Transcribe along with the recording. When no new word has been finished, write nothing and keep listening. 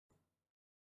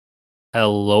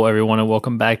Hello, everyone, and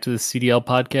welcome back to the CDL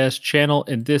podcast channel.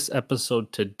 In this episode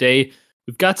today,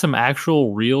 we've got some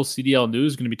actual real CDL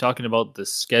news. Going to be talking about the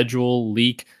schedule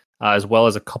leak, as well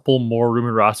as a couple more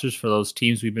rumored rosters for those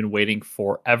teams we've been waiting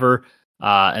forever.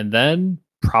 And then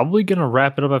probably going to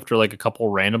wrap it up after like a couple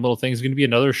random little things. Going to be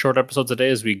another short episode today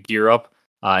as we gear up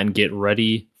and get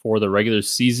ready for the regular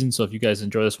season. So if you guys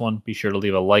enjoy this one, be sure to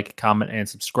leave a like, comment, and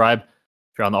subscribe.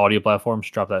 If you're on the audio platforms,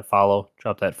 drop that follow,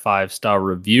 drop that 5-star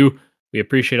review. We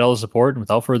appreciate all the support, and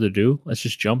without further ado, let's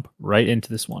just jump right into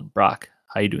this one. Brock,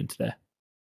 how you doing today?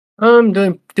 I'm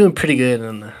doing pretty good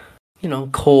on the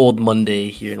cold Monday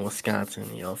here in Wisconsin.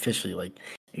 Officially like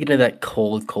getting that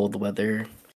cold weather.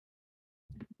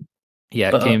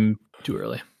 Yeah, it came too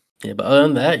early. Yeah, but other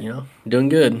than that, doing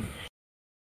good.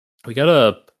 We got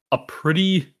a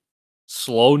pretty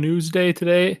slow news day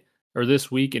today or this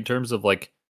week in terms of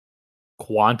like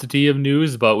quantity of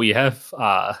news, but we have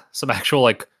some actual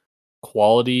like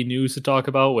quality news to talk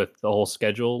about with the whole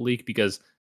schedule leak because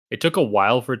it took a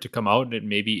while for it to come out and it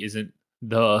maybe isn't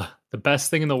the best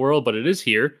thing in the world, but it is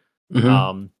here.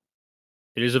 Mm-hmm.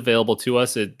 It is available to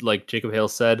us. It, like Jacob Hale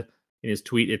said in his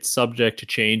tweet, it's subject to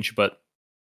change, but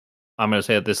I'm going to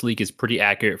say that this leak is pretty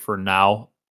accurate for now,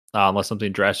 unless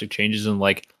something drastic changes. And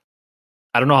like,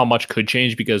 I don't know how much could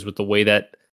change because with the way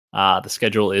that the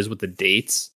schedule is with the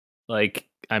dates, like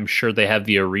I'm sure they have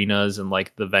the arenas and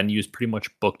like the venues pretty much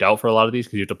booked out for a lot of these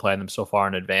because you have to plan them so far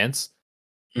in advance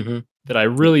that I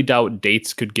really doubt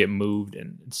dates could get moved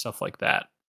and stuff like that.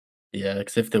 Yeah,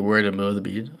 because if they were to move, it'd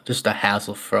be just a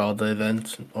hassle for all the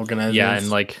event organizers. Yeah, and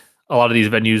like a lot of these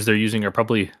venues they're using are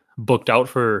probably booked out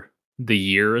for the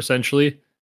year essentially.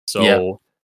 So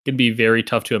it'd be very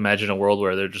tough to imagine a world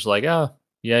where they're just like,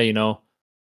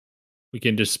 we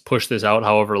can just push this out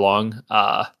however long.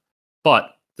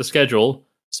 But the schedule,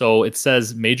 so it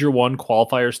says Major 1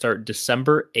 qualifiers start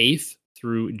December 8th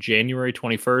through January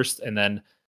 21st, and then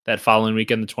that following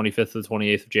weekend, the 25th to the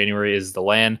 28th of January, is the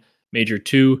LAN. Major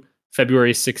 2,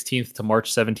 February 16th to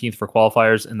March 17th for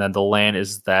qualifiers, and then the LAN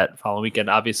is that following weekend,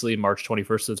 obviously, March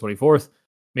 21st to the 24th.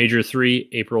 Major 3,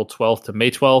 April 12th to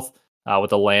May 12th,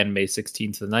 with the LAN May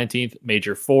 16th to the 19th.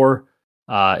 Major 4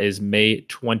 is May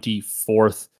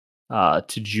 24th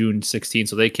to June 16th.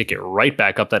 So they kick it right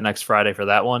back up that next Friday for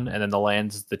that one. And then the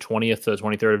LAN's the 20th to the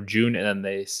 23rd of June. And then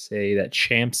they say that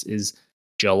Champs is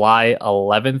July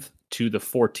 11th to the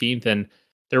 14th. And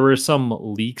there were some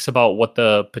leaks about what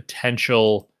the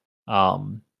potential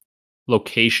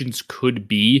locations could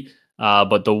be.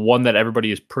 But the one that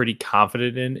everybody is pretty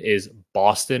confident in is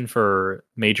Boston for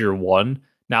Major 1.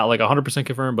 Not like 100%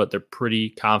 confirmed, but they're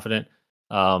pretty confident.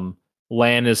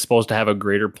 LAN is supposed to have a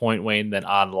greater point, Wayne, than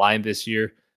online this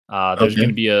year. There's going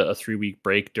to be a 3-week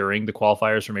break during the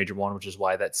qualifiers for Major 1, which is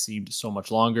why that seemed so much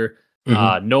longer.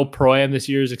 No Pro-Am this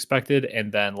year is expected.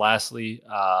 And then lastly,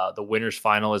 the winner's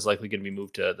final is likely going to be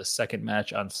moved to the second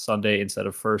match on Sunday instead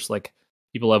of first, like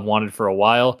people have wanted for a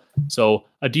while. So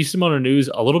a decent amount of news,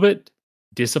 a little bit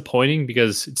disappointing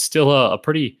because it's still a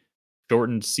pretty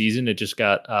shortened season. It just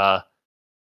got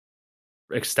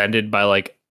extended by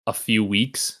like a few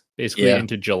weeks. Basically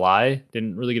into July.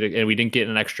 Didn't really get and we didn't get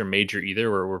an extra major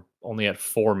either. We're only at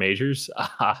 4 majors.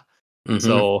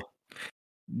 So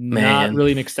not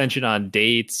really an extension on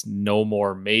dates, no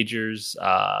more majors.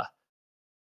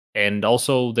 And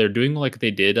also they're doing like they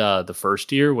did the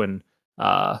first year when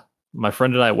my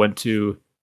friend and I went to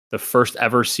the first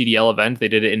ever CDL event. They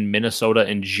did it in Minnesota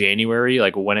in January,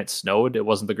 like when it snowed. It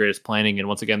wasn't the greatest planning. And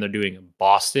once again, they're doing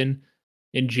Boston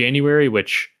in January,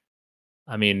 which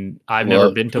I mean, I've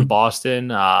never been to Boston.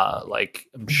 Like,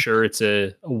 I'm sure it's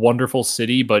a wonderful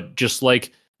city, but just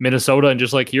like Minnesota and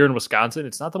just like here in Wisconsin,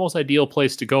 it's not the most ideal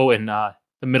place to go in the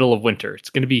middle of winter. It's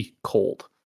going to be cold.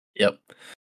 Yep.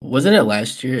 Wasn't it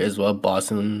last year as well?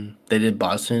 Boston, they did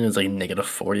Boston. It was like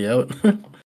 -40 out.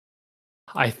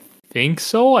 I think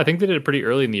so. I think they did it pretty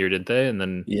early in the year, didn't they? And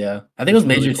then I think it was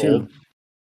Major 2.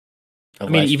 I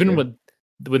mean, even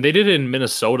when they did it in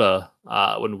Minnesota,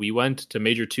 when we went to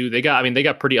Major 2, they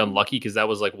got pretty unlucky because that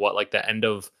was like the end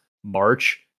of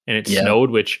March and it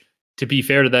snowed, which to be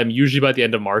fair to them, usually by the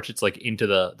end of March, it's like into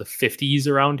the 50s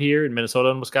around here in Minnesota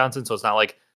and Wisconsin. So it's not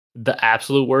like the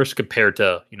absolute worst compared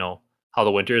to, how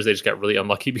the winter is. They just got really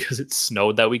unlucky because it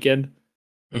snowed that weekend.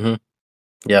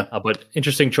 Yeah. But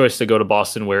interesting choice to go to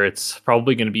Boston where it's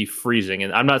probably going to be freezing.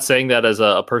 And I'm not saying that as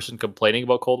a person complaining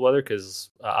about cold weather because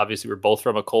obviously we're both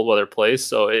from a cold weather place.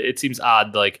 So it seems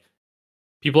odd. Like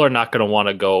people are not going to want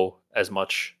to go as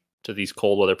much to these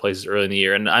cold weather places early in the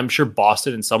year. And I'm sure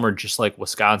Boston in summer, just like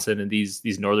Wisconsin and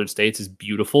these northern states, is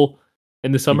beautiful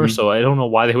in the summer. So I don't know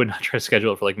why they would not try to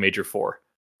schedule it for like Major 4.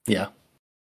 Yeah,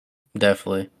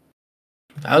 definitely.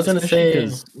 I was gonna Especially say,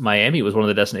 because Miami was one of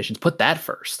the destinations. Put that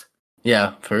first.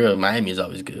 yeah, for real, Miami is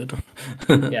always good.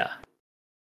 Yeah.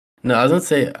 No, I was gonna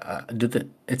say,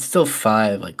 it's still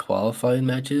five like qualifying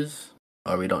matches,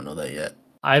 or we don't know that yet.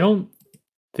 I don't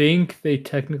think they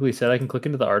technically said. I can click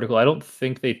into the article. I don't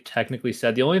think they technically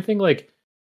said. The only thing like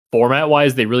format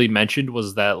wise they really mentioned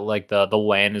was that like the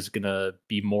LAN is gonna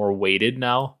be more weighted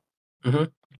now Hmm.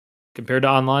 compared to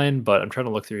online. But I'm trying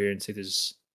to look through here and see if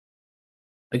there's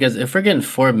Because if we're getting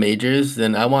four majors,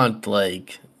 then I want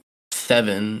like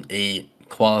seven, eight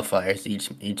qualifiers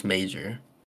each major.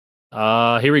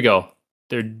 here we go.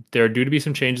 There are due to be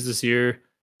some changes this year.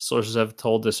 Sources have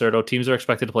told Deserto teams are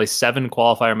expected to play 7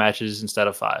 qualifier matches instead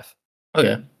of 5.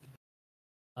 Okay.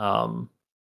 Um,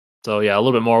 so yeah, a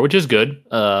little bit more, which is good.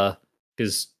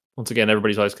 Because once again,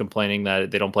 everybody's always complaining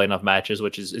that they don't play enough matches,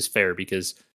 which is fair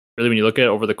because really, when you look at it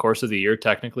over the course of the year,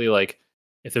 technically, like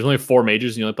if there's only 4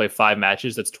 majors and you only play 5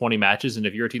 matches, that's 20 matches. And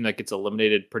if you're a team that gets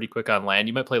eliminated pretty quick on land,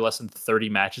 you might play less than 30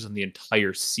 matches on the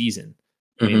entire season.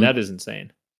 I mean, Hmm. that is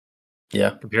insane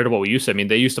Yeah. compared to what we used to. I mean,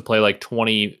 they used to play like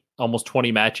 20, almost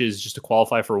 20 matches just to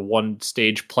qualify for one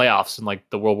stage playoffs in like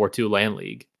the World War II Land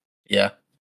League. Yeah.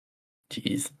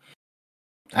 Jeez.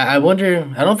 I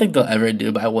wonder. I don't think they'll ever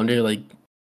do, but I wonder like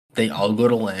they all go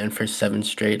to land for seven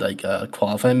straight like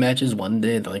qualifying matches one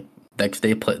day. Like next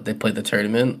day they play the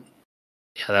tournament.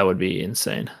 Yeah, that would be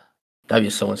insane. That'd be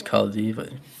so much Call of Duty, but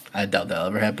I doubt that'll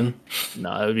ever happen.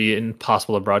 No, it would be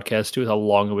impossible to broadcast too with how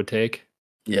long it would take.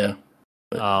 Yeah,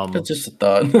 but that's Um, just a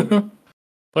thought.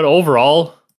 but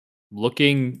overall,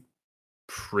 looking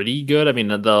pretty good. I mean,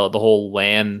 the whole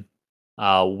LAN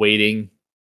waiting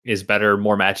is better,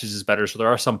 more matches is better. So there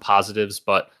are some positives,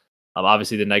 but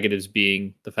obviously the negatives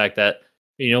being the fact that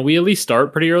we at least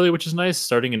start pretty early, which is nice.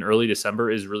 Starting in early December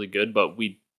is really good, but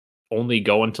we only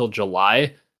go until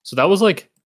July. So that was like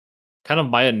kind of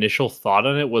my initial thought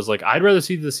on it was like I'd rather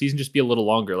see the season just be a little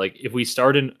longer. Like if we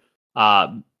start in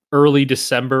uh early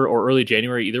December or early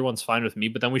January, either one's fine with me,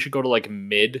 but then we should go to like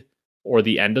mid or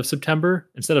the end of September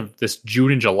instead of this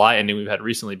June and July ending we've had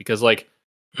recently because like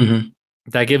Hmm.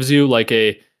 that gives you like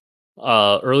a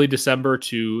early December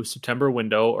to September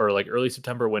window or like early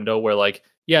September window where like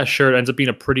yeah, sure, it ends up being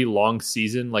a pretty long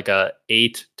season, like a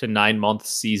 8 to 9 month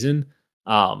season.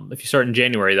 If you start in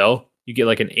January though, you get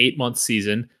like an 8 month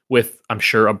season with I'm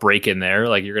sure a break in there.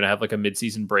 Like you're gonna have like a mid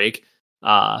season break.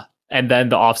 And then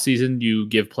the off season you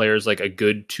give players like a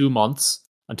good 2 months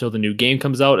until the new game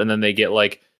comes out, and then they get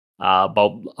like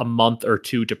about a month or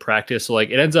two to practice. So like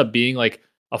it ends up being like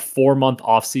a 4 month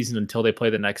off season until they play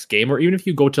the next game, or even if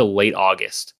you go to late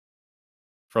August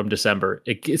from December,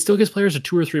 it still gives players a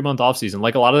 2 or 3 month off season.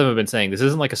 Like a lot of them have been saying, this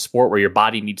isn't like a sport where your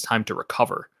body needs time to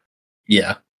recover.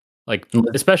 Yeah. Like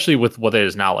especially with what it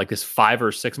is now, like this 5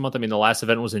 or 6 month. I mean, the last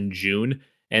event was in June,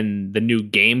 and the new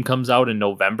game comes out in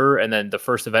November, and then the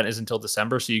first event is until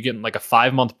December. So you get like a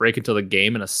 5 month break until the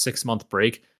game and a 6 month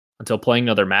break until playing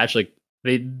another match. Like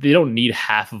they don't need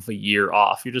half of a year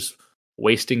off. You're just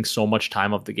wasting so much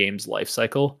time of the game's life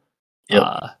cycle. Yep.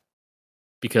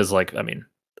 Because like I mean,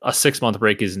 a 6 month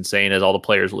break is insane, as all the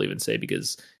players will even say,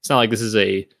 because it's not like this is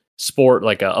a sport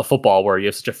like a football where you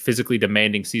have such a physically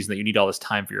demanding season that you need all this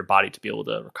time for your body to be able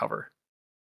to recover.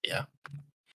 Yeah.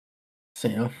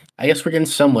 So I guess we're getting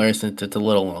somewhere since it's a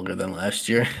little longer than last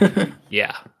year.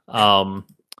 Yeah.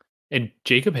 And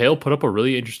Jacob Hale put up a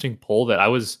really interesting poll that I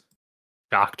was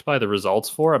shocked by the results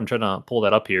for. I'm trying to pull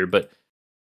that up here, but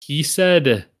he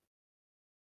said,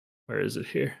 where is it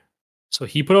here? So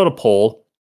he put out a poll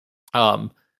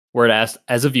where it asked,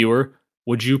 as a viewer,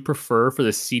 would you prefer for the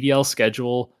CDL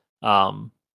schedule?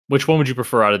 Which one would you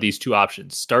prefer out of these two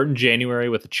options? Start in January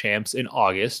with the champs in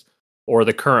August, or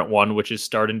the current one, which is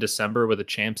start in December with the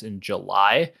champs in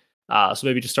July. So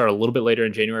maybe just start a little bit later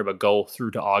in January, but go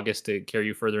through to August to carry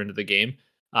you further into the game.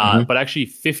 Hmm. But actually,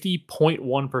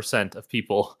 50.1% of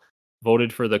people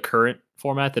voted for the current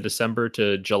format, the December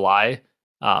to July.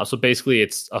 So basically,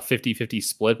 it's a 50-50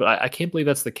 split. But I can't believe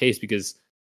that's the case because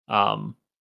um,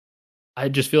 I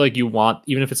just feel like you want,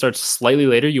 even if it starts slightly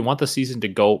later, you want the season to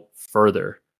go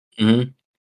further, Hmm.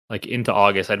 like into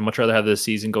August. I'd much rather have the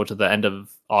season go to the end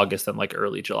of August than like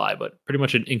early July, but pretty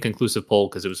much an inconclusive poll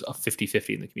because it was a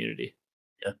 50-50 in the community.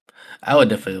 Yeah. I would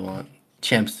definitely want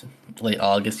champs late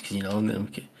August because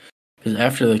because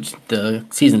after the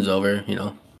season's over,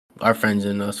 our friends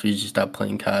and us we just stop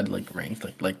playing COD like ranked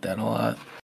like that a lot.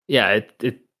 Yeah,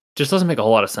 it just doesn't make a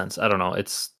whole lot of sense. I don't know. It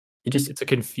just It's a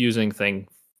confusing thing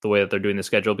the way that they're doing the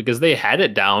schedule because they had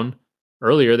it down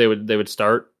earlier. They would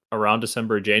start around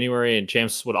December, January, and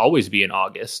champs would always be in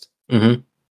August. hmm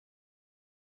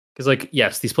Because, like,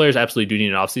 yes, these players absolutely do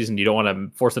need an offseason. You don't want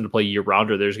to force them to play year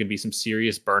round, or there's going to be some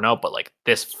serious burnout. But like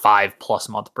this 5+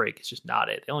 month break is just not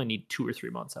it. They only need 2 or 3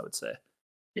 months, I would say.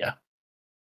 Yeah,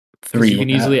 Because 3. you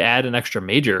can easily add an extra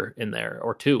major in there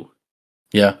or 2.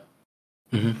 Yeah.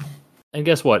 Mm-hmm. And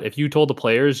guess what? If you told the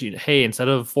players, hey, instead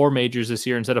of 4 majors this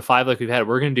year, instead of 5 like we've had,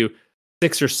 we're going to do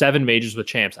 6 or 7 majors with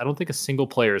champs. I don't think a single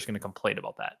player is going to complain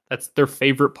about that. That's their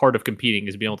favorite part of competing,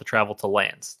 is being able to travel to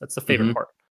lands. That's the favorite part.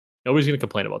 Nobody's going to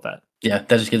complain about that. Yeah,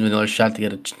 that just gives me another shot to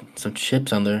get some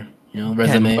chips on their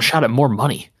resume. And a shot at more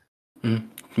money.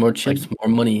 More chips,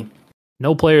 more money.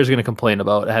 No player is going to complain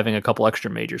about having a couple extra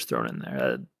majors thrown in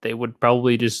there. They would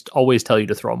probably just always tell you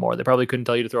to throw more. They probably couldn't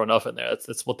tell you to throw enough in there.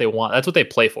 That's what they want. That's what they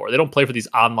play for. They don't play for these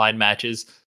online matches,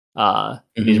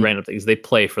 these random things. They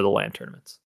play for the LAN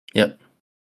tournaments. Yep.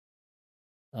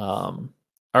 All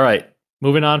right.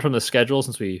 Moving on from the schedule,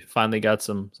 since we finally got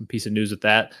some piece of news with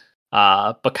that.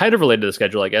 But kind of related to the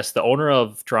schedule, I guess. The owner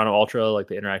of Toronto Ultra, like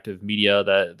the interactive media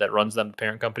that runs them, the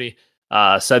parent company,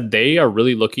 said they are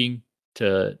really looking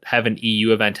to have an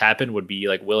EU event happen, would be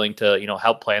like willing to,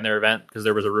 help plan their event, because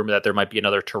there was a rumor that there might be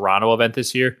another Toronto event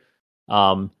this year.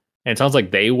 And it sounds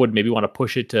like they would maybe want to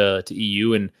push it to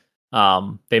EU.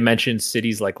 And they mentioned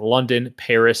cities like London,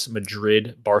 Paris,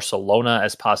 Madrid, Barcelona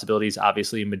as possibilities.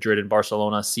 Obviously, Madrid and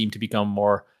Barcelona seem to become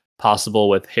more possible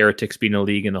with Heretics being a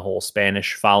league and the whole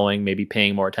Spanish following, maybe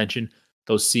paying more attention.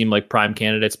 Those seem like prime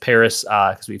candidates. Paris,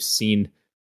 because we've seen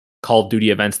Call of Duty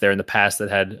events there in the past that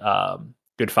had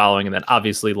good following. And then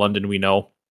obviously London, we know,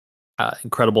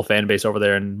 incredible fan base over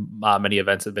there, and many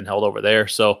events have been held over there.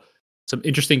 So some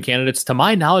interesting candidates. To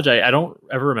my knowledge, I don't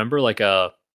ever remember like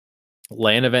a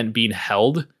LAN event being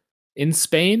held in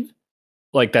Spain.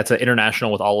 Like that's an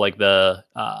international with all like the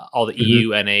all the EU,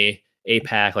 NA,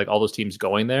 APAC, like all those teams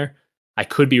going there. I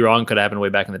could be wrong, could have happened way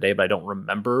back in the day, but I don't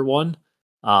remember one.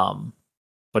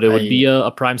 But it would be a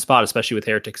prime spot, especially with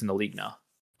Heretics in the league now.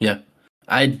 Yeah,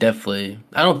 I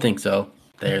don't think so.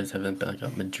 Theirs haven't been like a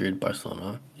Madrid,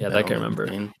 Barcelona. Yeah, that I can remember.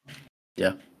 Spain.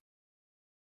 Yeah.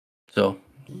 So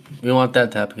we want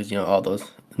that to happen because, all those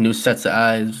new sets of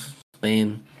eyes,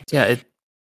 Spain. Yeah,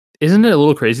 isn't it a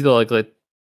little crazy though? Like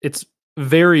it's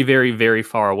very, very, very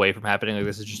far away from happening. Like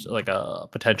this is just like a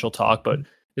potential talk, but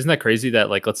isn't that crazy that,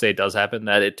 like, let's say it does happen,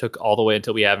 that it took all the way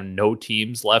until we have no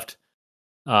teams left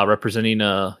representing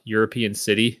a European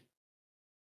city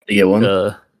to get one,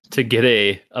 to get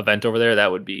a event over there?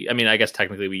 That would be, I mean, I guess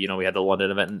technically we had the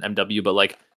London event in MW, but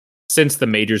like since the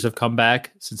majors have come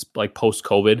back, since like post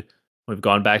COVID, we've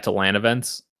gone back to LAN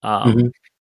events.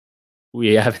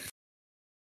 We have a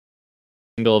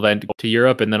single event to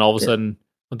Europe, and then all of a sudden,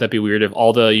 wouldn't that be weird if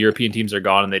all the European teams are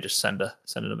gone and they just send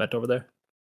an event over there?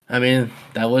 I mean,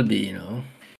 that would be,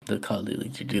 the Call of Duty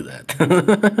League to do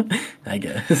that. I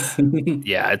guess.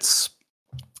 Yeah, it's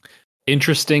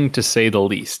interesting to say the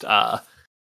least.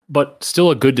 But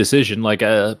still a good decision. Like,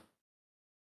 I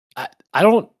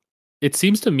don't. It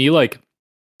seems to me like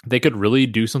they could really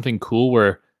do something cool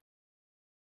where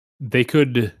they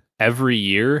could every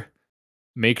year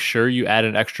make sure you add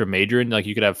an extra major, and like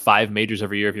you could have 5 majors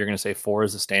every year if you're going to say 4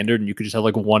 is the standard, and you could just have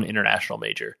like one international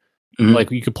major.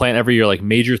 Like you could plan every year, like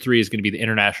major 3 is going to be the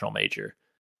international major.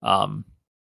 So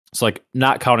like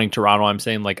not counting Toronto, I'm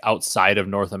saying like outside of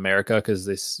North America,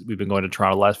 because we've been going to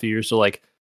Toronto the last few years. So like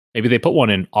maybe they put one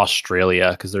in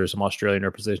Australia because there's some Australian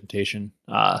representation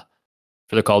for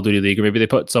the Call of Duty League, or maybe they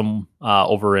put some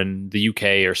over in the UK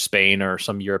or Spain or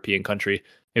some European country.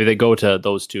 Maybe they go to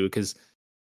those two, because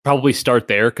probably start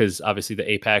there, because obviously the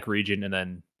APAC region and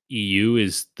then EU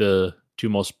is the 2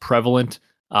 most prevalent.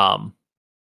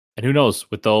 And who knows,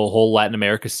 with the whole Latin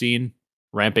America scene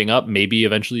ramping up, maybe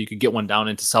eventually you could get one down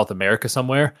into South America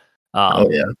somewhere. Oh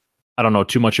yeah, I don't know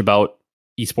too much about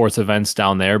esports events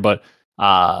down there, but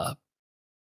I'm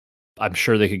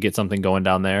sure they could get something going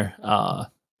down there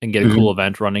and get a cool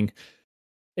event running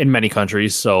in many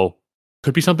countries. So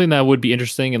could be something that would be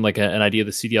interesting, and like an idea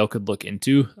the CDL could look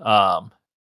into,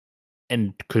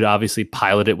 and could obviously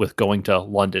pilot it with going to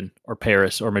London or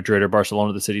Paris or Madrid or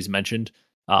Barcelona, the cities mentioned.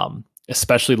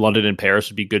 Especially London and Paris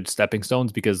would be good stepping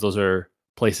stones, because those are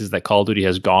places that Call of Duty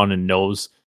has gone and knows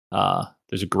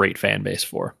there's a great fan base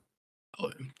for.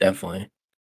 Oh, definitely.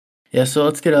 Yeah, so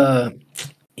let's get a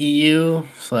EU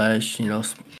 /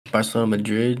 Barcelona,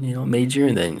 Madrid, major,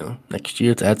 and then next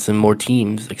year to add some more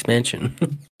teams, expansion.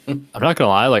 I'm not gonna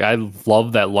lie, like I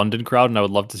love that London crowd, and I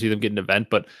would love to see them get an event,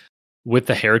 but with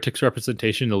the Heretics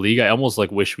representation in the league, I almost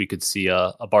like wish we could see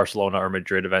a Barcelona or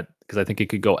Madrid event, because I think it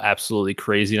could go absolutely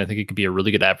crazy, and I think it could be a really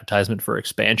good advertisement for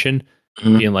expansion.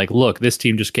 Being like, look, this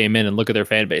team just came in and look at their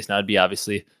fan base. Now it'd be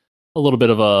obviously a little bit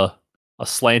of a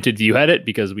slanted view at it,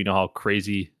 because we know how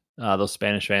crazy those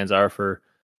Spanish fans are for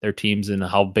their teams and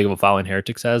how big of a following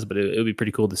Heretics has. But it would be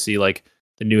pretty cool to see like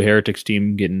the new Heretics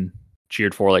team getting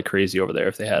cheered for like crazy over there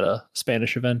if they had a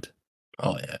Spanish event.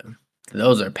 Oh yeah,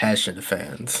 those are passionate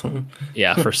fans.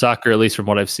 Yeah, for soccer, at least from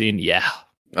what I've seen, yeah.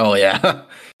 Oh yeah,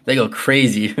 they go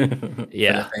crazy for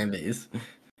Yeah. the fan base.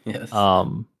 Yes.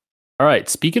 All right.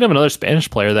 Speaking of another Spanish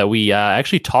player that we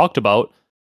actually talked about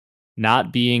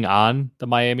not being on the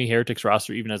Miami Heretics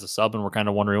roster, even as a sub, and we're kind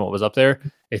of wondering what was up there.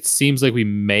 It seems like we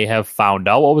may have found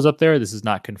out what was up there. This is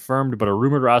not confirmed, but a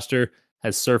rumored roster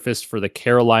has surfaced for the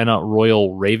Carolina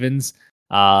Royal Ravens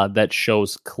that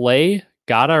shows Clay,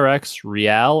 GodRx,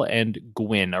 Real, and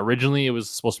Gwyn. Originally, it was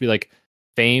supposed to be like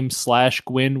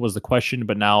Fame/Gwyn was the question,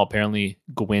 but now apparently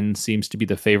Gwyn seems to be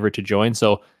the favorite to join.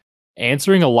 So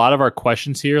answering a lot of our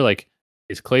questions here, like,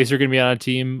 is Clayster going to be on a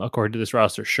team according to this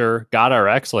roster? Sure.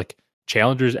 GodRx, like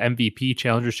Challengers MVP,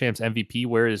 Challengers Champs MVP.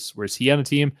 Where's he on a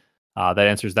team? That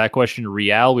answers that question.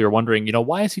 Real, we were wondering,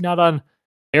 why is he not on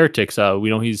Heretics? We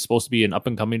know he's supposed to be an up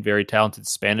and coming, very talented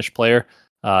Spanish player.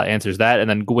 Answers that. And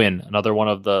then Gwyn, another one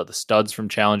of the studs from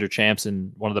Challenger Champs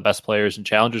and one of the best players in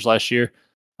Challengers last year.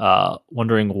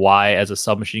 Wondering why, as a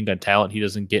submachine gun talent, he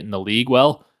doesn't get in the league.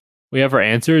 Well, we have our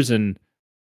answers, and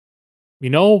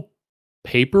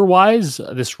paper-wise,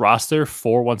 this roster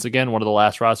for, once again, one of the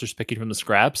last rosters picking from the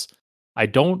scraps, I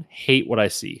don't hate what I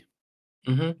see.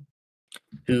 Mm-hmm.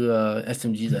 Who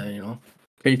SMG's at,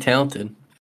 pretty talented.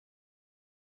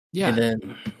 Yeah. And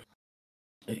then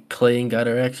Clay and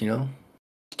GodRx,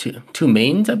 two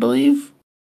mains, I believe.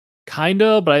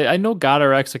 Kinda, but I know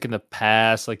GodRx, like in the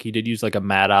past, like he did use like a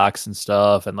Maddox and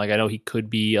stuff, and like I know he could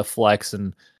be a flex,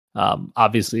 and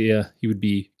obviously he would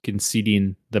be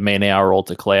conceding the main AR role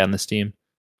to Clay on this team.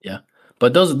 Yeah,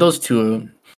 but those two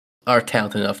are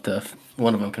talented enough to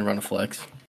one of them can run a flex.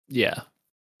 Yeah,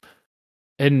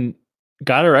 and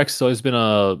GodRx has always been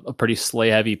a pretty slay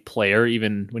heavy player.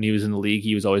 Even when he was in the league,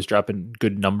 he was always dropping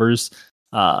good numbers.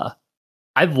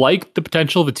 I like the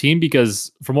potential of the team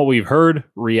because from what we've heard,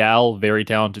 Real, very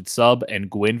talented sub, and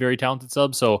Gwyn, very talented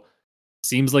sub. So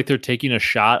seems like they're taking a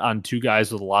shot on two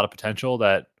guys with a lot of potential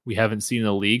that we haven't seen in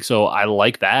the league. So I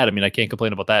like that. I mean, I can't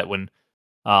complain about that. When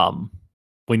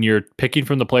you're picking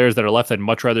from the players that are left, I'd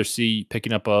much rather see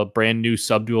picking up a brand new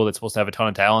sub duel that's supposed to have a ton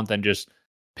of talent than just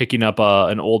picking up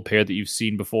an old pair that you've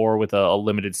seen before with a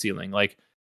limited ceiling. Like,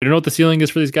 we don't know what the ceiling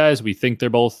is for these guys. We think they're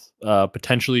both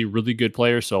potentially really good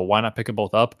players, so why not pick them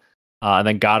both up? And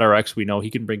then GodRx, we know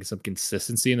he can bring some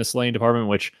consistency in the slaying department,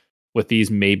 which with these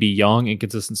maybe young,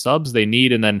 inconsistent subs they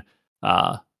need. And then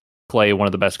Clay, one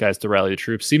of the best guys to rally the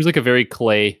troops. Seems like a very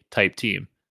Clay type team.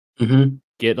 Mm-hmm.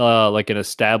 Get like an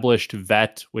established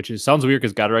vet, which sounds weird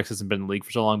because GodRx hasn't been in the league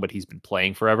for so long, but he's been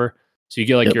playing forever. So you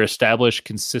get like your established,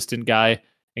 consistent guy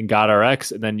and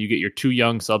GodRx, and then you get your two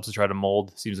young subs to try to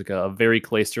mold. Seems like a very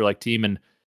Clayster-like team. And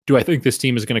do I think this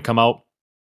team is going to come out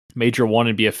Major 1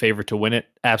 and be a favorite to win it?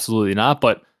 Absolutely not.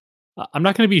 But I'm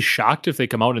not going to be shocked if they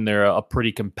come out and they're a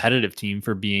pretty competitive team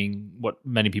for being what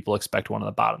many people expect one of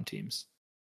the bottom teams.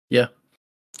 Yeah.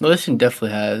 Well, this team definitely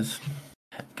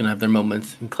going to have their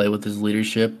moments and Clay with his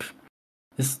leadership.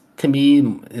 This, to me,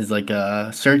 is like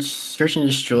a search and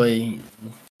destroy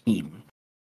team.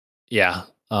 Yeah.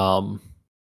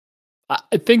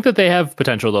 I think that they have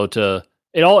potential though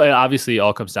it obviously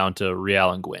all comes down to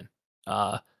Real and Gwyn.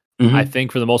 I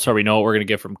think for the most part we know what we're going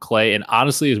to get from Clay, and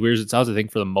honestly, as weird as it sounds, I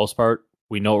think for the most part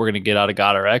we know what we're going to get out of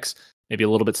GodRx. Maybe a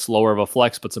little bit slower of a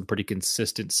flex, but some pretty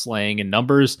consistent slaying and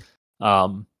numbers.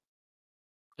 And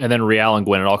then Real and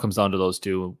Gwyn, it all comes down to those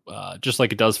two. Just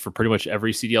like it does for pretty much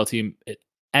every CDL team, it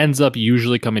ends up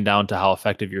usually coming down to how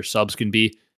effective your subs can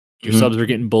be. Your subs are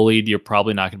getting bullied, you're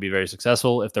probably not going to be very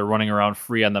successful. If they're running around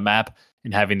free on the map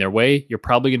and having their way, you're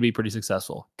probably going to be pretty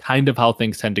successful. Kind of how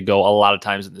things tend to go a lot of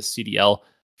times in the CDL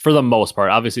for the most part.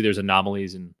 Obviously, there's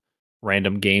anomalies in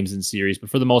random games and series,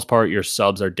 but for the most part, your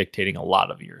subs are dictating a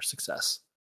lot of your success.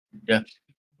 Yeah.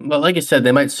 Well, like I said,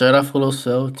 they might start off a little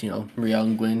slow, Real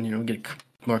and Gwyn, get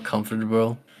more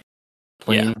comfortable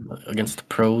playing against the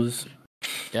pros.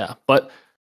 Yeah, but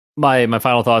my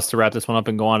final thoughts to wrap this one up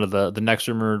and go on to the next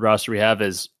rumored roster we have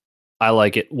is I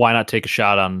like it. Why not take a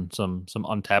shot on some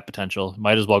untapped potential?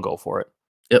 Might as well go for it.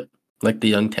 Yep, like the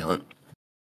young talent.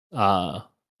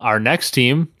 Our next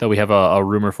team that we have a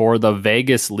rumor for, the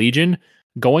Vegas Legion,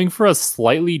 going for a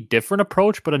slightly different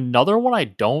approach, but another one I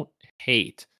don't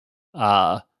hate.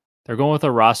 They're going with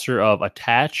a roster of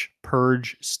Attach,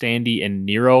 Purge, Standy, and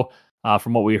Nero.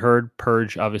 From what we heard,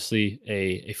 Purge obviously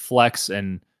a flex,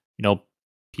 and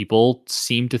people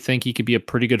seem to think he could be a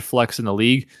pretty good flex in the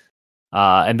league.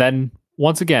 And then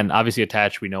once again, obviously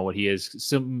attached, we know what he is.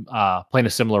 Playing a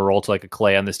similar role to like a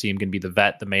Clay on this team, can be the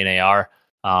vet, the main AR.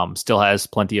 Still has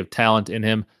plenty of talent in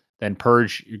him. Then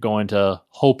Purge, you're going to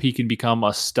hope he can become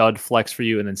a stud flex for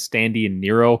you. And then Standy and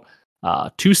Nero,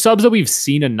 two subs that we've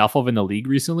seen enough of in the league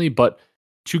recently, but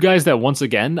two guys that once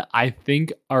again I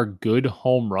think are good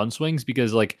home run swings,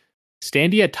 because like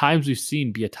Standy at times we've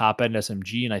seen be a top end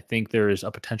SMG, and I think there is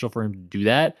a potential for him to do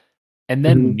that. And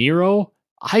then Nero,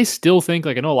 I still think,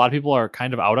 like, I know a lot of people are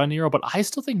kind of out on Nero, but I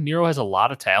still think Nero has a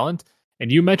lot of talent.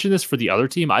 And you mentioned this for the other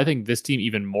team. I think this team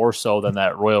even more so than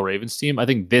that Royal Ravens team. I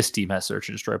think this team has search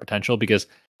and destroy potential, because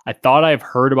I thought I've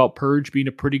heard about Purge being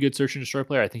a pretty good search and destroy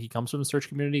player. I think he comes from the search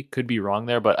community. Could be wrong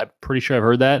there, but I'm pretty sure I've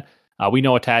heard that. We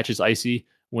know Attach is icy,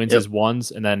 wins his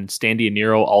ones, and then Standy and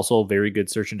Nero also very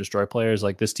good search and destroy players.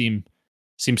 Like, this team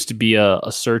seems to be a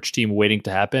search team waiting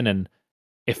to happen. And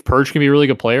if Purge can be a really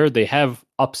good player, they have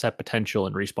upset potential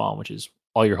in Respawn, which is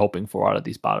all you're hoping for out of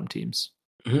these bottom teams.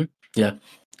 Mm-hmm. Yeah,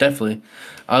 definitely.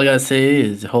 All I gotta say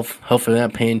is hopefully they're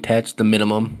not paying Tatch the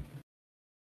minimum.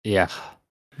 Yeah.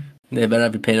 They better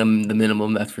not be paying them the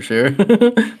minimum, that's for sure.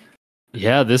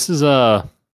 Yeah, this is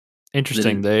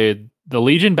interesting. The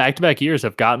Legion back-to-back years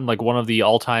have gotten like one of the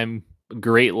all-time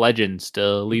great legends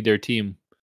to lead their team,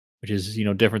 which is,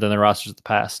 different than the rosters of the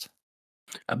past.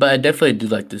 But I definitely do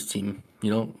like this team.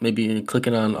 Maybe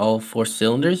clicking on all four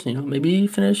cylinders, maybe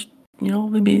finish,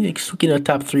 maybe squeaking a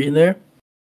top 3 in there.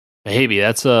 Maybe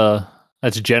that's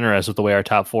generous with the way our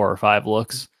top 4 or 5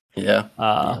 looks. Yeah.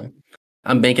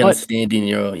 I'm banking on Standy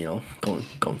Nero,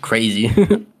 going crazy.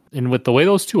 And with the way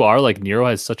those two are, like, Nero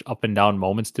has such up and down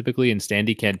moments typically, and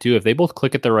Standy can too. If they both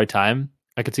click at the right time,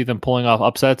 I could see them pulling off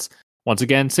upsets. Once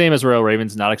again, same as Royal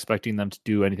Ravens, not expecting them to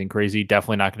do anything crazy.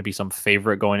 Definitely not going to be some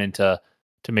favorite going into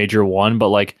Major 1, but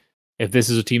like, if this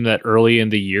is a team that early in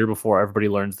the year, before everybody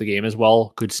learns the game as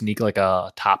well, could sneak like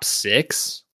a top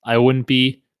 6, I wouldn't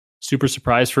be super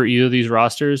surprised for either of these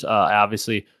rosters.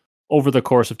 Obviously, over the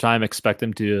course of time, expect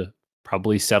them to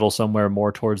probably settle somewhere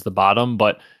more towards the bottom,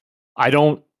 but I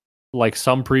don't like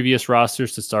some previous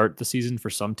rosters to start the season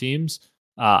for some teams.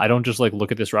 I don't just like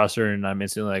look at this roster and I'm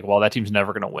instantly like, well, that team's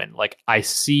never going to win. Like, I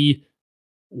see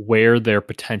where their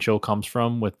potential comes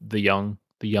from with the young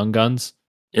guns.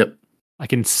 Yep. I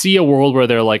can see a world where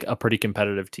they're like a pretty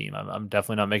competitive team. I'm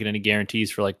definitely not making any guarantees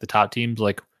for like the top teams,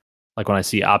 like when I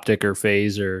see Optic or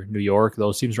FaZe or New York,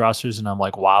 those teams rosters, and I'm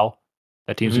like, wow,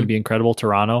 that team's gonna be incredible.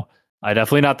 Toronto, I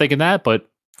definitely not thinking that,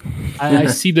 but I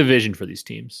see the vision for these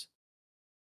teams.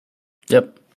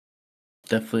 Yep,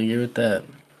 definitely agree with that.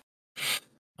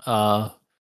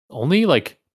 Only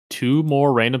like 2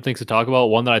 more random things to talk about.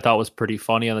 One that I thought was pretty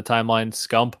funny on the timeline.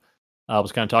 Scump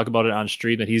was kind of talking about it on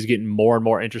stream that he's getting more and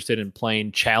more interested in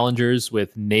playing challengers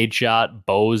with Nadeshot,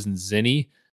 Bose, and Zinni.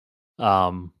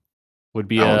 Would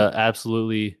be a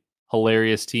absolutely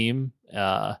hilarious team.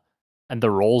 And the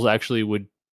roles actually would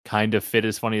kind of fit,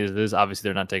 as funny as it is. Obviously,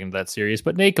 they're not taking it that serious,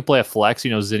 but Nate could play a flex.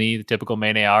 Zinni, the typical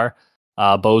main AR.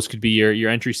 Bose could be your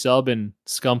entry sub, and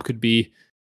Scump could be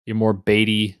your more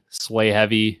baity, slay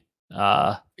heavy.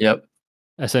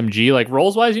 SMG, like,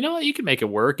 roles wise, you can make it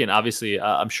work. And obviously,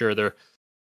 I'm sure they're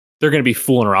going to be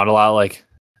fooling around a lot. Like,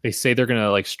 they say they're going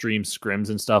to like stream scrims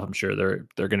and stuff. I'm sure they're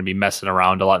going to be messing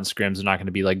around a lot in scrims. They're not going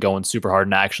to be like going super hard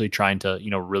and actually trying to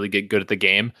really get good at the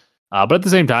game. But at the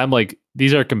same time, like,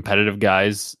 these are competitive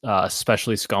guys,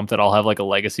 especially Scump, that all have like a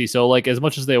legacy. So like, as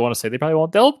much as they want to say they probably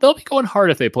won't, they'll be going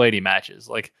hard if they play any matches.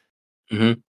 Like,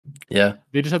 yeah,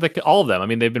 they just have all of them. I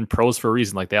mean, they've been pros for a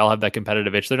reason. Like, they all have that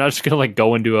competitive itch. They're not just gonna like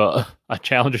go into a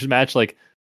challengers match like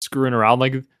screwing around.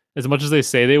 Like, as much as they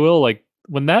say they will, like,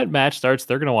 when that match starts,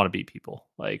 they're gonna want to beat people.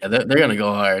 Like, yeah, they're gonna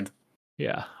go hard.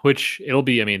 Yeah, which it'll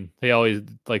be. I mean, they always,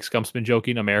 like, Scump's been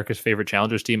joking, America's favorite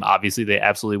challengers team. Obviously, they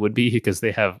absolutely would be, because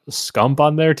they have Scump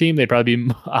on their team. They'd probably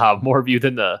be more viewed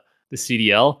than the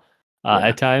CDL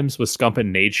at times, with Scump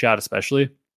and Nadeshot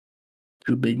especially.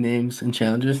 2 big names in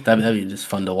challengers. That'd be just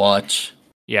fun to watch.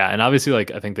 Yeah, and obviously, like,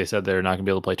 I think they said they're not going to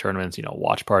be able to play tournaments,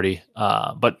 watch party.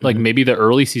 But like maybe the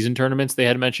early season tournaments they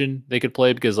had mentioned they could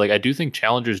play, because like I do think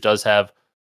challengers does have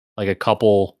like a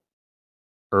couple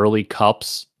early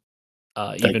cups.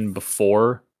 Even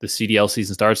before the CDL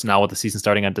season starts. Now with the season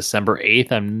starting on December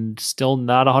 8th, I'm still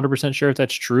not 100% sure if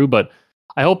that's true, but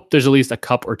I hope there's at least a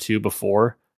cup or 2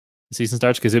 before the season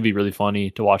starts, because it'd be really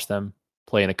funny to watch them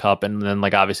play in a cup. And then,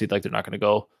 like, obviously, like, they're not going to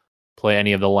go play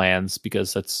any of the LANs,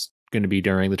 because that's going to be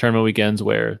during the tournament weekends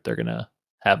where they're going to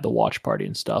have the watch party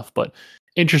and stuff. But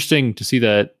interesting to see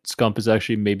that Scump is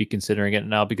actually maybe considering it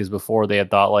now, because before they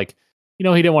had thought, like, he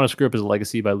didn't want to screw up his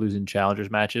legacy by losing challengers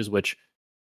matches, which,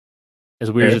 as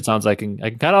weird as it sounds, I can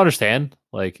kind of understand.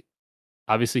 Like,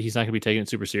 obviously he's not going to be taking it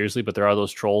super seriously, but there are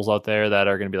those trolls out there that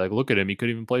are going to be like, look at him, he could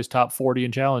even place top 40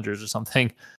 in challengers or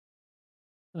something.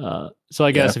 So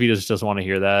I guess if he just doesn't want to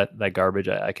hear that garbage,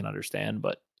 I can understand,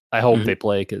 but I hope they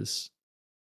play because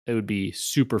it would be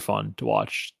super fun to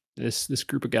watch this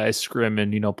group of guys scrim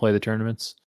and play the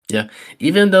tournaments. Yeah,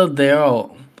 even though they're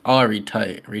all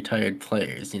retired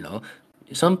players,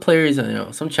 some players,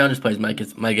 some challenge players might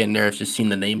get nervous just seeing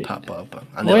the name pop up.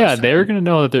 Oh yeah, they're gonna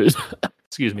know that there's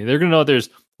excuse me, they're gonna know that there's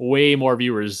way more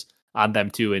viewers on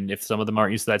them too, and if some of them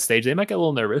aren't used to that stage, they might get a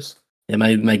little nervous. They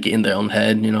might get in their own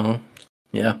head,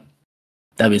 Yeah,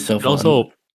 that'd be so fun.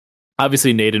 Also,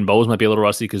 obviously, Nate and Bose might be a little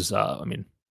rusty because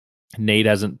Nate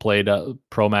hasn't played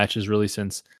pro matches really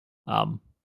since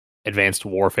Advanced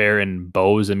Warfare, and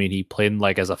Bose, he played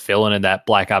like as a fill-in in that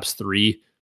Black Ops 3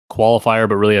 qualifier,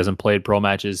 but really hasn't played pro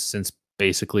matches since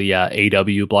basically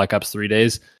AW Black Ops 3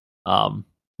 days.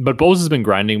 But Bose has been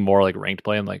grinding more like ranked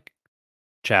play and like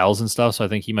Chals and stuff, so I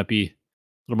think he might be a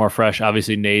little more fresh.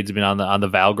 Obviously, Nade's been on the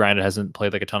Val grind. It hasn't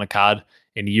played like a ton of COD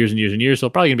in years and years and years, so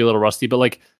probably gonna be a little rusty. But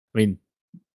like,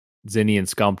 Zinni and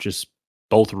Scump just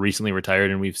both recently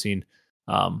retired, and we've seen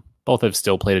both have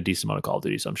still played a decent amount of Call of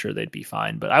Duty, so I'm sure they'd be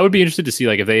fine. But I would be interested to see,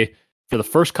 like, if they, for the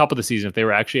first cup of the season, if they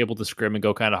were actually able to scrim and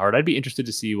go kind of hard, I'd be interested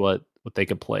to see what they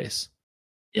could place.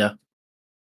 Yeah.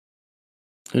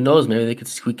 Who knows? Maybe they could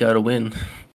squeak out a win.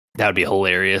 That would be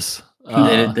hilarious.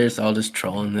 There's all just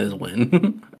trolling this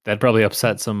win. That'd probably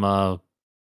upset some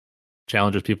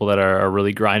challengers, people that are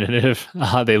really grinding it. If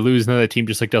they lose, and then the team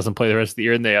just like doesn't play the rest of the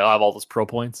year, and they have all those pro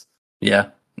points. Yeah,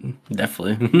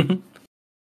 definitely.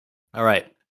 All right.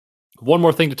 One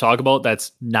more thing to talk about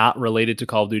that's not related to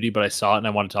Call of Duty, but I saw it and I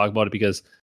want to talk about it because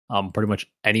pretty much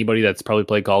anybody that's probably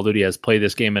played Call of Duty has played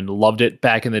this game and loved it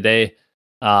back in the day.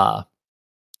 And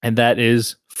that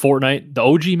is Fortnite. The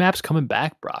OG map's coming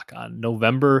back, Brock, on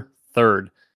November 3rd.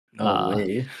 No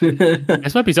way.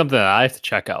 This might be something that I have to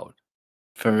check out.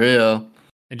 For real.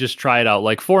 And just try it out.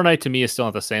 Like, Fortnite to me is still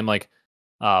not the same. Like,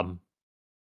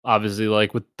 obviously,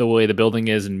 like with the way the building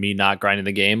is and me not grinding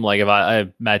the game, like if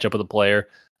I match up with a player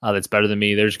that's better than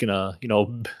me, they're just gonna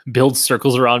build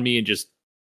circles around me and just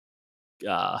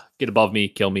get above me,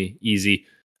 kill me easy,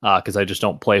 because I just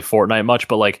don't play Fortnite much.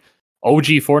 But like OG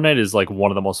Fortnite is like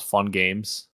one of the most fun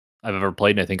games I've ever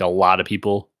played, and I think a lot of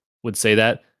people would say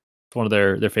that it's one of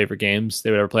their favorite games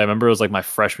they would ever play. I remember it was like my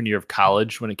freshman year of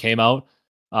college when it came out.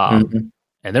 And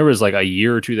there was like a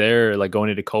year or two there, like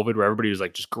going into COVID, where everybody was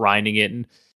like just grinding it. And,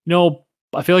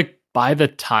 I feel like by the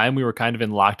time we were kind of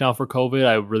in lockdown for COVID,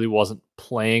 I really wasn't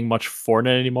playing much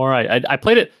Fortnite anymore. I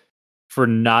played it for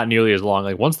not nearly as long.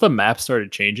 Like once the map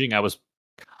started changing, I was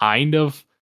kind of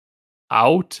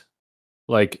out.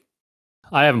 Like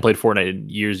I haven't played Fortnite in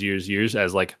years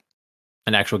as like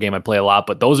an actual game I play a lot.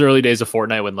 But those early days of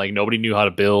Fortnite when like nobody knew how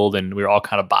to build and we were all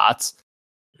kind of bots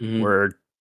were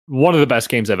one of the best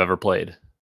games I've ever played.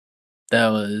 That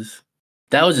was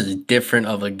just different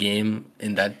of a game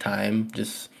in that time.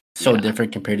 Just so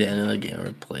different compared to any other game I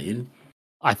ever played.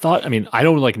 I thought, I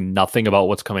know like nothing about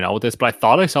what's coming out with this, but I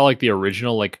thought I saw like the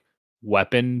original like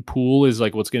weapon pool is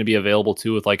like what's going to be available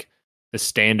too, with like the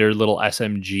standard little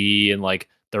SMG and like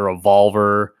the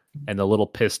revolver and the little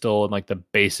pistol and like the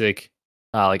basic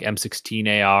like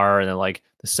M16 AR and then like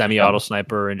the semi-auto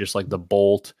sniper and just like the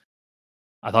bolt.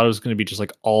 I thought it was going to be just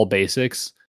like all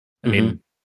basics.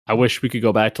 I wish we could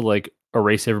go back to like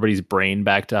erase everybody's brain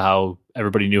back to how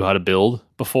everybody knew how to build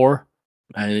before.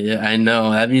 I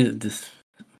know. I mean, this.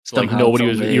 So like nobody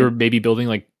was. You were maybe building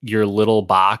like your little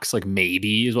box, like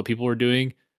maybe is what people were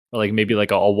doing, or like maybe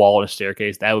like a wall and a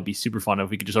staircase. That would be super fun if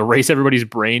we could just erase everybody's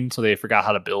brain so they forgot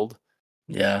how to build.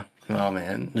 Yeah. Oh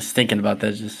man, just thinking about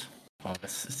that, it's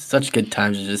such good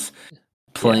times to just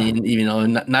playing, even though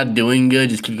not doing good,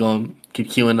 just keep going, keep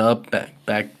queuing up,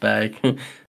 back.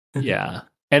 Yeah.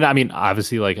 And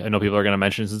obviously, like, I know people are going to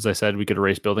mention, since I said we could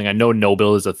erase building, I know no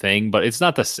build is a thing, but it's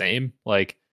not the same.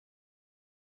 Like,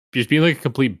 just being like a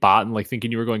complete bot and like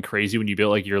thinking you were going crazy when you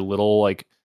built like your little like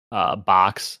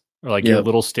box or like your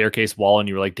little staircase wall, and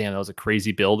you were like, damn, that was a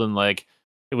crazy build, and like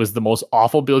it was the most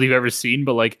awful build you've ever seen.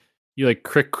 But like you like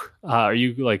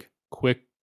quick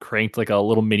cranked like a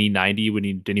little mini 90 when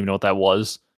you didn't even know what that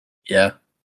was. Yeah,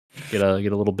 get a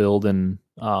little build, and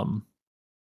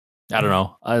I don't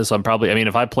know. So I'm probably,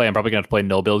 if I play, I'm probably going to have to play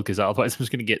no build because otherwise I'm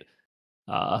just going to get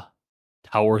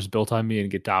towers built on me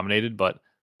and get dominated. But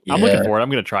I'm looking forward. I'm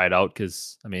going to try it out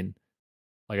because,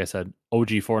 like I said, OG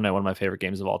Fortnite, one of my favorite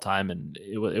games of all time. And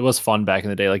it was fun back in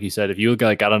the day. Like you said, if you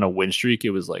like got on a win streak, it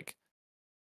was like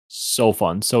so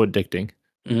fun, so addicting.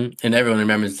 Mm-hmm. And everyone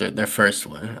remembers their first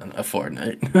one, a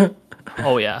Fortnite.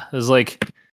 Oh, yeah. It was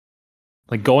like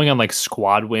like going on like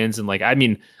squad wins and like I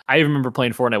mean I remember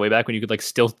playing Fortnite way back when you could like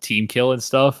still team kill and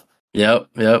stuff. Yep,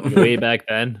 yep. Way back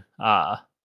then. Yeah,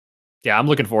 I'm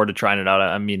looking forward to trying it out.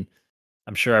 I mean,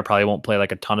 I'm sure I probably won't play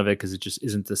like a ton of it because it just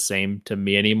isn't the same to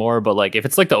me anymore. But like if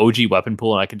it's like the OG weapon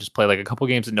pool and I can just play like a couple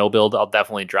games of no build, I'll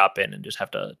definitely drop in and just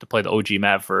have to play the OG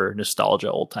map for nostalgia,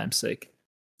 old time's sake.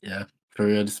 Yeah, for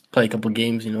real. Just play a couple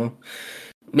games,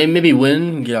 Maybe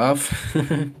win, get off.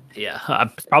 Yeah,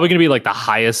 I'm probably gonna be like the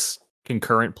highest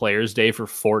concurrent players day for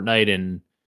Fortnite in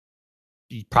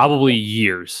probably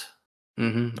years.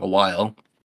 A while.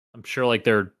 I'm sure like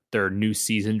their new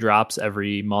season drops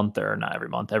every month or not every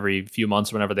month, every few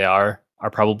months, whenever they are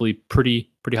probably pretty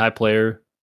high player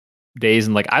days.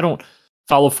 And like I don't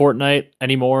follow Fortnite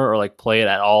anymore or like play it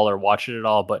at all or watch it at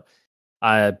all, but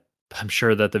I'm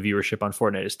sure that the viewership on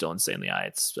Fortnite is still insanely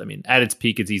high. I mean, at its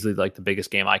peak, it's easily like the biggest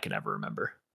game I can ever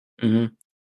remember. Yeah,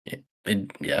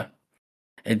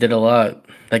 it did a lot.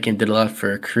 That game did a lot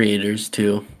for creators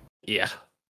too. Yeah,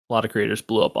 a lot of creators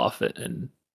blew up off it, and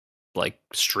like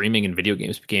streaming and video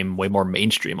games became way more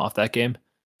mainstream off that game.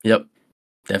 Yep,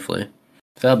 definitely.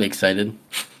 So I'll be excited.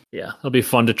 Yeah, it'll be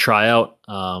fun to try out.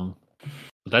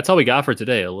 But that's all we got for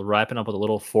today. Wrapping up with a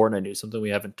little Fortnite news, something we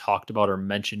haven't talked about or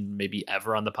mentioned maybe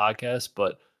ever on the podcast,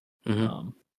 but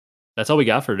that's all we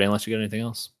got for today, unless you got anything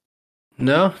else.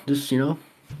 No, just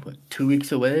 2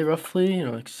 weeks away roughly.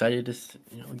 Excited to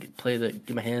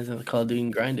get my hands on the Call of Duty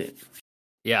and grind it.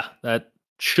 Yeah, that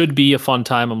should be a fun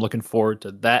time. I'm looking forward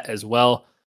to that as well.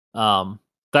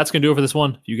 That's gonna do it for this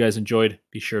one. If you guys enjoyed,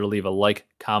 be sure to leave a like,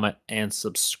 comment, and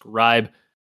subscribe.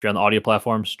 If you're on the audio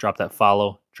platforms, drop that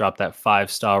follow, drop that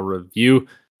 5-star review.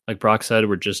 Like Brock said,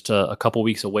 we're just a couple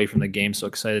weeks away from the game, so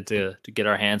excited to get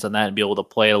our hands on that and be able to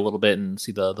play it a little bit and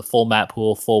see the full map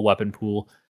pool, full weapon pool.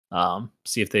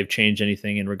 See if they've changed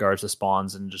anything in regards to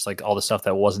spawns and just like all the stuff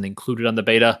that wasn't included on the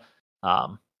beta.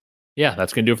 Yeah,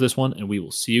 that's going to do it for this one, and we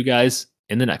will see you guys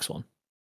in the next one.